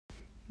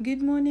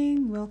Good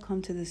morning.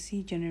 Welcome to the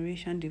C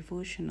Generation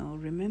Devotional.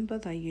 Remember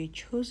that you're a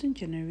chosen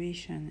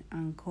generation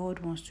and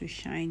God wants to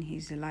shine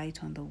His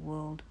light on the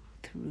world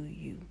through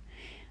you.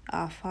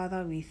 Our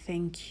Father, we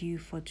thank you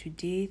for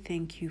today.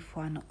 Thank you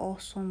for an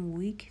awesome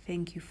week.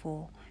 Thank you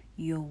for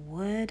your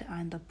word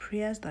and the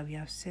prayers that we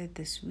have said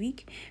this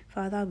week.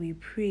 Father, we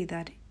pray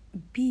that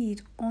be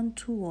it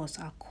unto us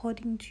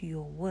according to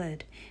your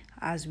word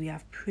as we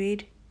have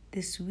prayed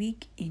this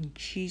week in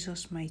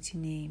Jesus' mighty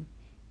name.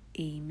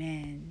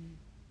 Amen.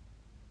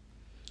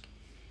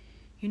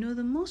 You know,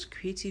 the most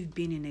creative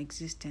being in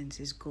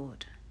existence is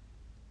God.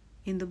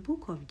 In the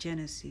book of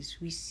Genesis,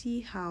 we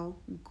see how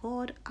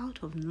God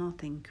out of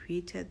nothing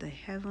created the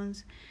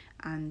heavens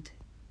and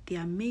the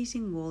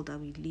amazing world that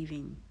we live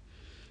in.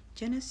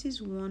 Genesis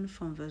 1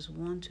 from verse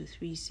 1 to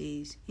 3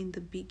 says, "In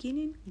the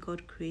beginning,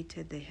 God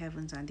created the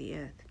heavens and the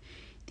earth.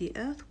 The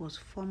earth was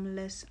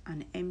formless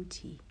and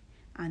empty,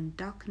 and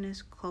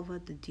darkness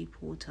covered the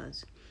deep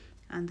waters.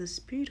 And the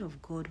Spirit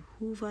of God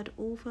hovered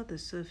over the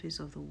surface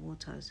of the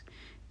waters.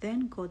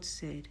 Then God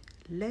said,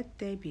 'Let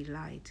there be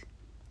light,'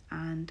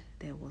 and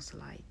there was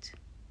light."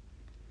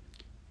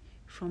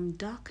 From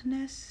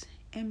darkness,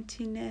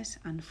 emptiness,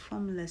 and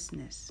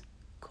formlessness,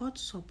 God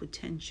saw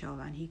potential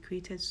and He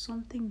created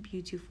something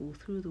beautiful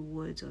through the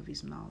words of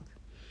His mouth.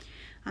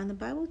 And the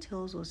Bible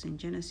tells us in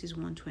Genesis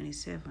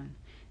 1:27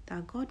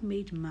 that God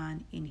made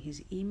man in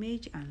His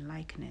image and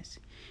likeness.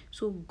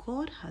 So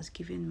God has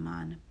given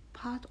man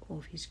part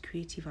of his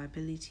creative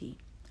ability,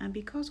 and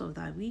because of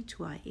that, we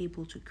too are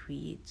able to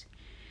create.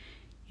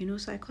 You know,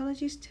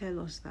 psychologists tell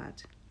us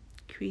that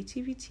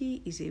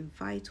creativity is a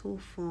vital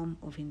form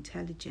of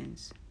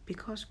intelligence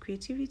because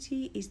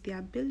creativity is the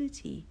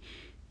ability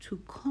to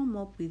come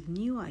up with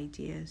new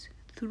ideas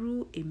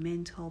through a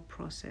mental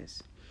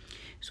process.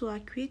 So our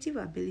creative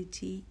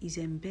ability is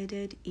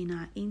embedded in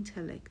our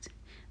intellect,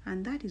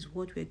 and that is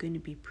what we're going to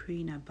be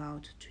praying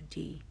about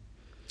today.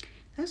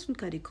 Let's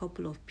look at a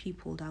couple of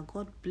people that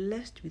God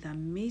blessed with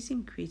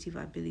amazing creative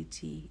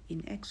ability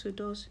in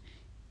Exodus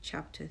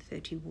chapter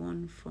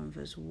 31 from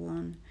verse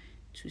 1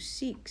 to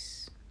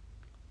 6.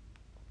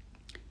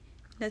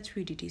 Let's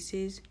read it. It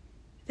says,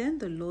 "Then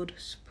the Lord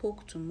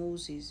spoke to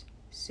Moses,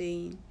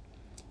 saying,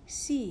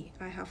 'See,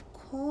 I have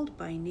called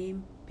by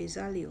name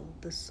Bezalel,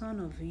 the son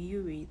of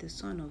Uri, the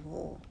son of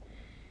Hur,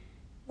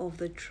 of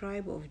the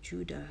tribe of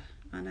Judah,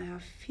 and I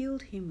have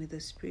filled him with the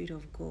Spirit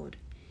of God,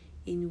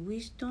 in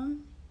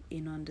wisdom,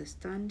 in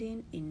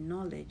understanding, in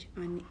knowledge,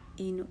 and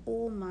in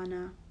all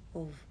manner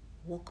of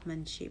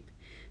workmanship,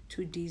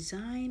 to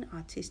design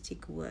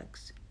artistic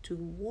works, to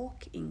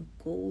work in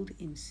gold,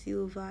 in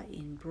silver,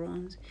 in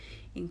bronze,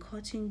 in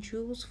cutting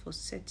jewels for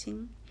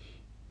setting,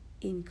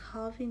 in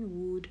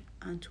carving wood,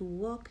 and to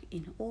work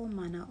in all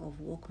manner of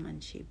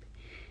workmanship.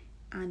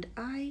 And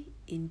I,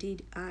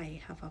 indeed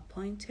I, have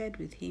appointed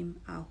with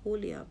him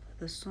Aholiab,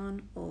 the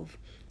son of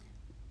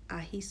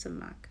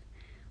Ahisamach,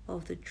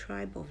 of the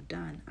tribe of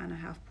Dan, and I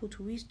have put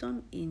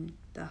wisdom in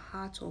the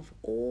heart of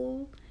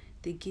all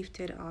the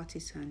gifted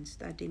artisans,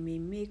 that they may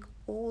make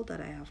all that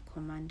I have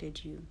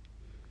commanded you.'"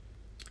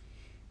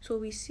 So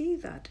we see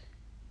that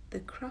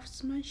the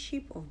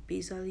craftsmanship of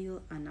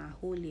Bezalel and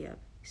Aholiab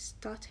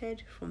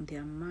started from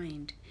their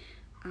mind,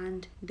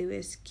 and they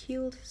were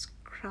skilled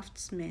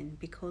craftsmen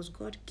because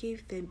God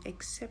gave them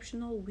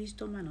exceptional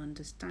wisdom and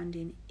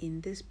understanding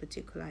in this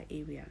particular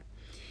area,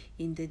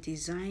 in the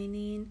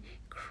designing,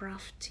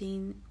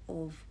 crafting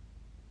of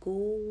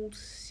gold,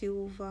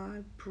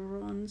 silver,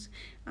 bronze,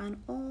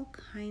 and all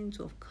kinds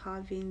of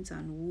carvings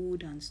and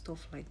wood and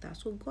stuff like that.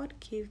 So God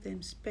gave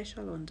them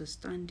special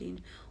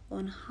understanding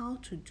on how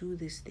to do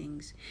these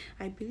things.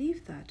 I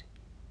believe that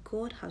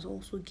God has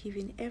also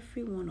given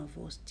every one of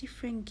us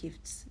different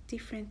gifts,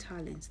 different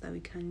talents that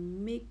we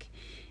can make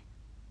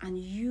and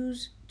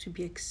use to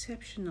be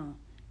exceptional,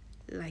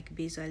 like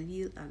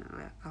Bezalel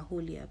and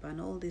Aholiab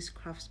and all these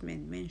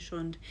craftsmen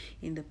mentioned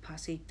in the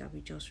passage that we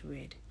just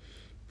read.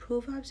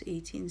 Proverbs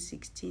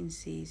 18:16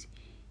 says,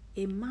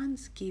 "A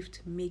man's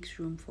gift makes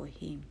room for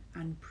him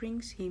and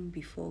brings him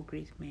before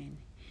great men."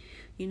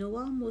 You know,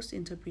 while most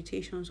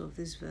interpretations of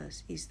this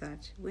verse is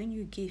that when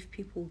you give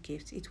people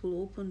gifts, it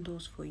will open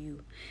doors for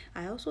you,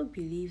 I also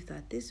believe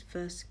that this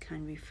verse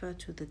can refer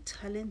to the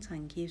talents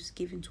and gifts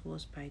given to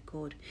us by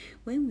God.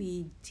 When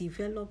we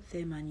develop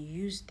them and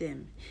use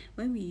them,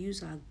 when we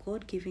use our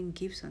God-given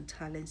gifts and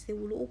talents, they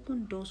will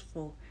open doors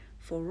for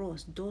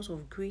us, doors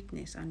of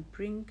greatness, and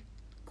bring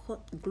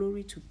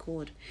glory to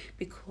God,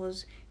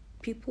 because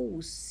people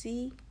will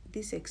see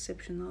this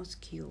exceptional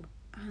skill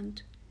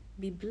and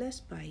be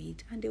blessed by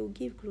it, and they will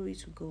give glory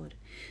to God.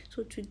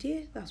 So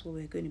today, that's what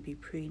we're going to be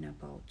praying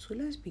about. So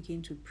let's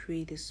begin to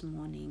pray this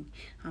morning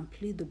and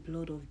plead the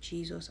blood of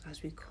Jesus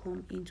as we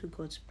come into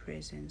God's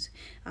presence.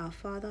 Our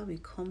Father, we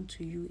come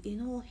to you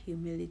in all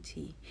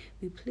humility.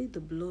 We plead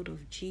the blood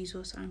of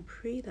Jesus and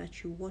pray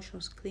that you wash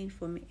us clean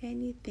from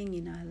anything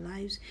in our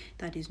lives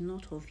that is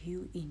not of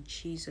you, in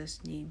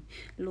Jesus' name.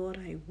 Lord,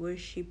 I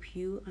worship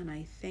you and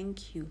I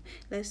thank you.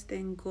 Let's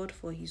thank God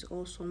for His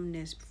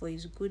awesomeness, for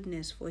His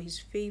goodness, for His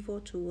favor favor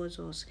towards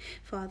us.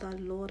 Father,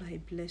 Lord, I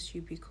bless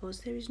you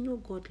because there is no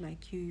God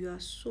like you. You are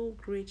so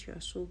great. You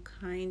are so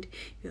kind.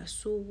 You are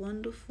so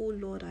wonderful.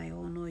 Lord, I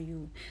honor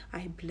you.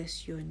 I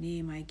bless your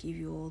name. I give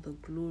you all the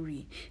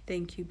glory.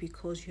 Thank you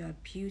because you are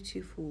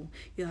beautiful.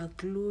 You are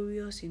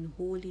glorious in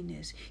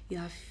holiness. You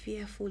are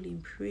fearful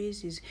in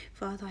praises.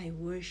 Father, I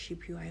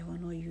worship you. I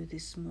honor you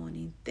this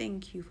morning.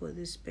 Thank you for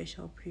this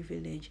special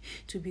privilege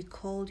to be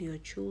called your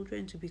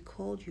children, to be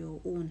called your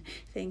own.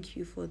 Thank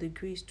you for the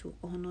grace to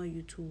honor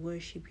you, to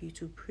worship you,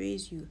 to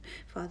praise you.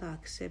 Father,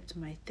 accept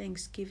my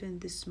thanksgiving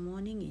this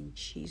morning in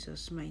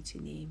Jesus' mighty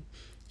name.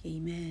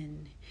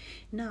 Amen.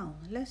 Now,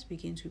 let's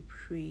begin to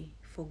pray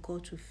for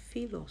God to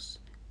fill us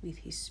with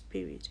His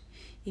Spirit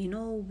in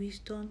all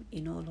wisdom,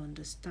 in all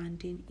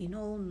understanding, in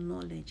all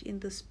knowledge, in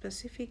the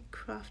specific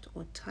craft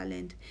or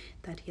talent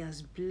that He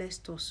has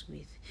blessed us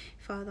with.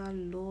 Father,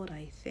 Lord,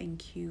 I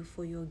thank you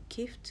for your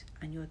gift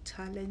and your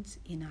talents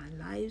in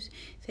our lives.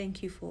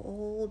 Thank you for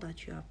all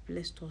that you have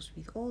blessed us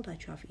with, all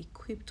that you have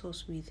equipped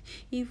us with,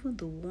 even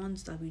the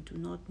ones that we do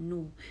not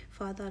know.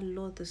 Father,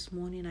 Lord, this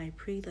morning I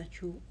pray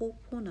that you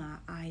open our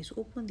eyes,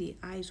 open the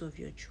eyes of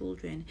your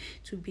children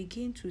to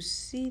begin to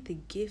see the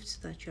gifts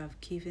that you have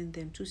given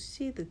them, to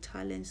see the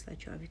talents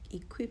that you have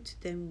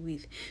equipped them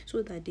with,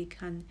 so that they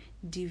can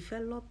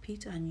develop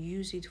it and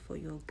use it for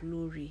your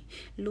glory.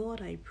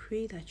 Lord, I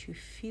pray that you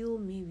fill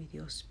me with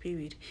your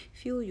Spirit,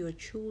 fill your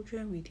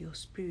children with your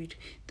Spirit,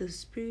 the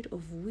spirit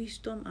of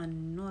wisdom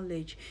and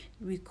knowledge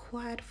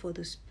required for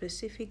the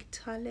specific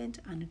talent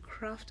and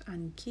craft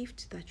and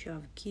gift that you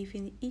have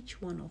given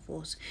each one of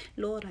us.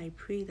 Lord, I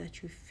pray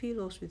that you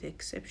fill us with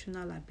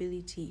exceptional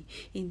ability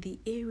in the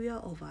area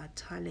of our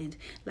talent,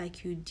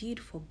 like you did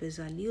for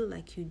Bezalel,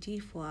 like you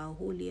did for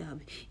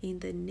Aholiab. In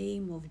the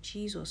name of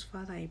Jesus,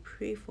 Father, I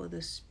pray for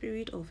the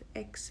spirit of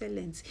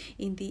excellence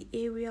in the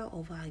area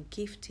of our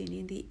gifting,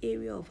 in the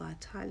area of our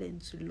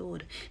talents,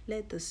 Lord.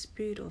 Let the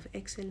spirit of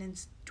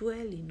excellence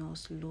dwell in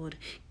us, Lord.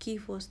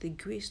 Give us the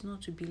grace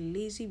not to be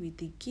lazy with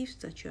the gifts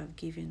that you have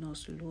given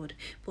us, Lord.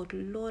 But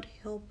Lord,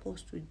 help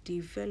us to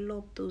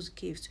develop those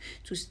gifts,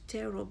 to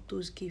stir up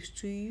those gifts,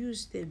 to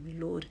use them,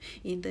 Lord,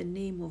 in the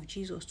name of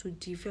Jesus, to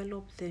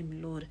develop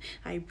them, Lord.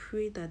 I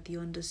pray that the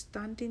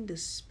understanding, the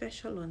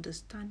special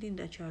understanding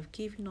that you have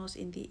given us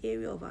in the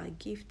area of our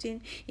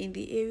gifting, in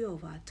the area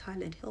of our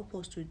talent, help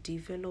us to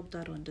develop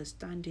that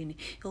understanding.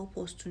 Help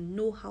us to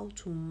know how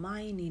to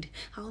mine it,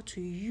 how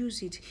to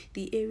use it,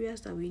 the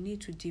areas that we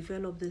need to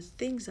develop, the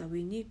things that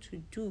we need to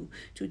do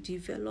to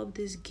develop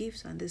these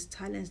gifts and these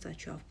talents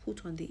that you have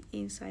put on the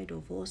inside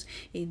of us,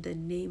 in the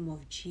name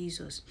of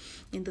Jesus.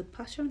 In the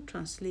Passion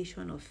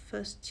Translation of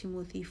 1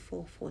 Timothy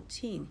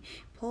 4:14,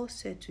 Paul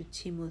said to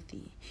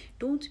Timothy,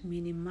 don't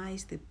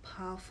minimize the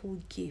powerful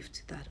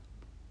gift that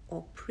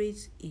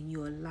operates in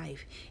your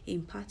life,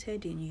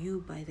 imparted in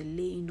you by the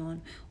laying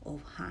on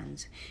of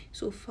hands.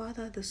 So,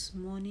 Father, this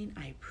morning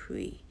I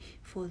pray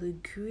for the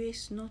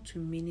grace not to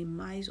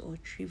minimize or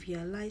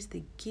trivialize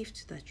the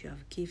gift that you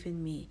have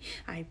given me.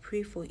 I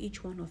pray for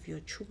each one of your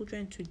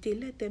children today.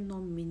 Let them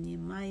not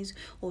minimize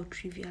or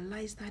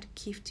trivialize that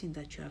gifting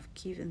that you have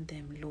given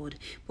them, Lord,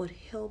 but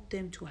help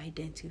them to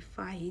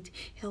identify it,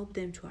 help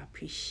them to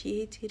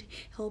appreciate it,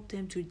 help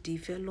them to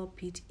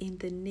develop it in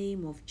the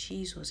name of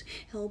Jesus.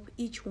 Help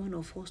each one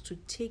of us to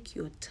take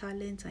your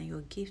talents and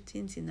your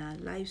giftings in our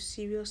lives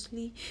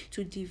seriously,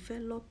 to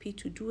develop it,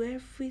 to do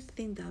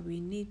everything that we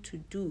need to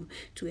do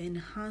to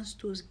enhance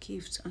those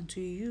gifts and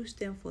to use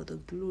them for the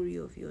glory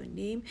of your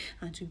name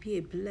and to be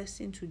a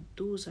blessing to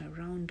those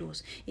around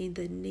us in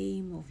the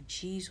name of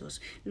Jesus.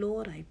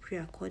 Lord, I pray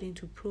according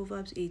to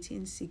Proverbs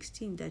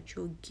 18:16 that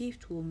your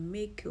gift will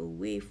make a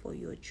way for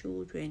your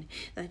children,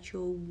 that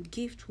your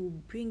gift will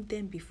bring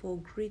them before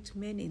great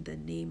men in the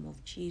name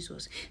of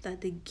Jesus,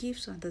 that the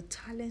gifts and the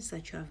talents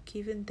that you have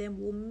given them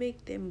will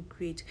make them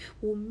great,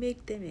 will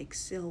make them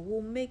excel,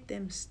 will make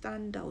them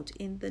stand out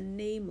in the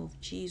name of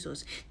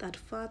Jesus, that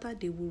Father,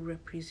 they will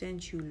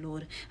represent you,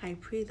 Lord. I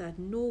pray that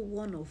no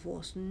one of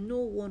us, no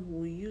one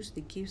will use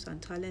the gifts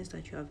and talents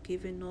that you have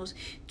given us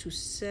to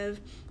serve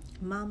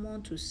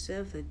Mammon, to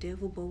serve the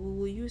devil, but we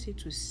will use it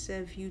to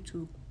serve you,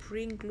 to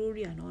bring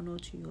glory and honor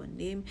to your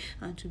name,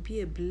 and to be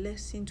a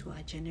blessing to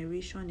our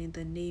generation in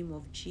the name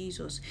of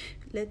Jesus.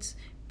 Let's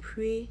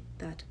pray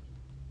that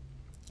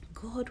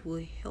God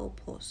will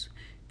help us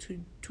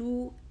to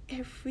do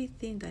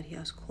everything that He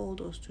has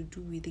called us to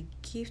do with the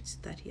gifts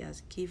that He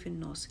has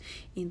given us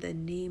in the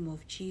name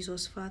of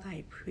Jesus. Father,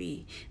 I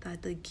pray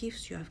that the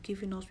gifts you have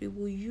given us, we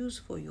will use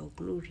for your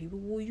glory. We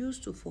will use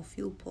to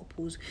fulfill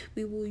purpose.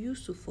 We will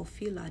use to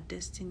fulfill our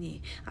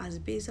destiny, as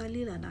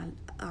Bezalel and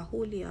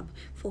Aholiab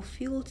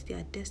fulfilled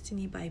their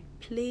destiny by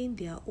playing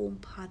their own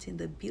part in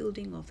the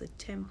building of the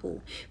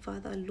temple.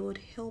 Father, Lord,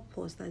 help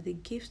us that the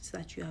gifts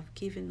that you have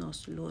given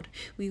us, Lord,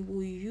 we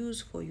will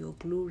use for your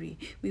glory.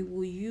 We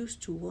will use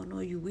to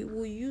honor you. We we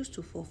will use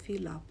to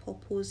fulfill our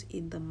purpose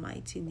in the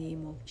mighty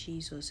name of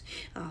Jesus.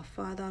 Our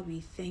Father,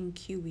 we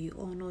thank you, we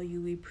honor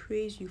you, we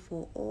praise you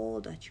for all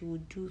that you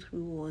will do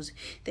through us.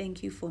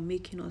 Thank you for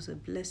making us a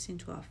blessing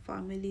to our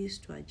families,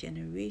 to our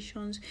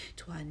generations,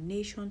 to our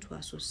nation, to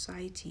our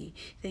society.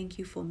 Thank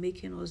you for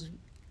making us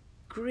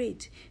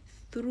great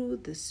through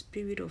the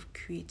spirit of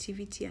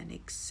creativity and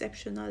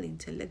exceptional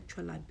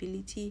intellectual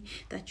ability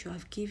that you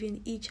have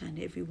given each and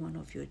every one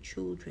of your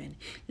children.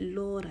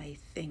 Lord, I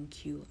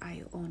thank you.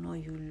 I honor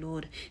you,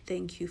 Lord.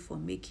 Thank you for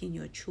making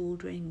your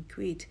children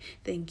great.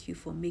 Thank you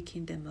for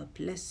making them a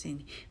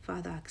blessing.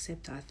 Father,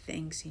 accept our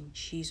thanks in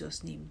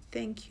Jesus' name.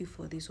 Thank you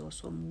for this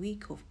awesome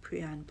week of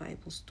prayer and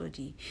Bible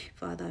study.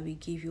 Father, we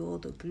give you all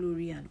the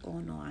glory and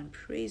honor and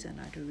praise and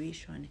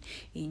adoration.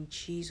 In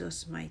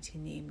Jesus' mighty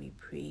name we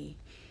pray.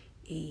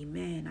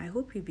 Amen. I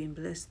hope you've been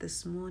blessed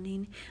this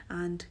morning,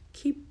 and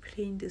keep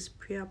playing these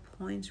prayer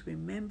points.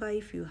 Remember,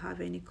 if you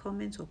have any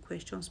comments or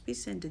questions,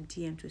 please send a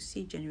DM to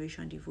See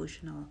Generation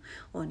Devotional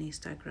on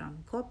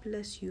Instagram. God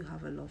bless you.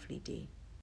 Have a lovely day.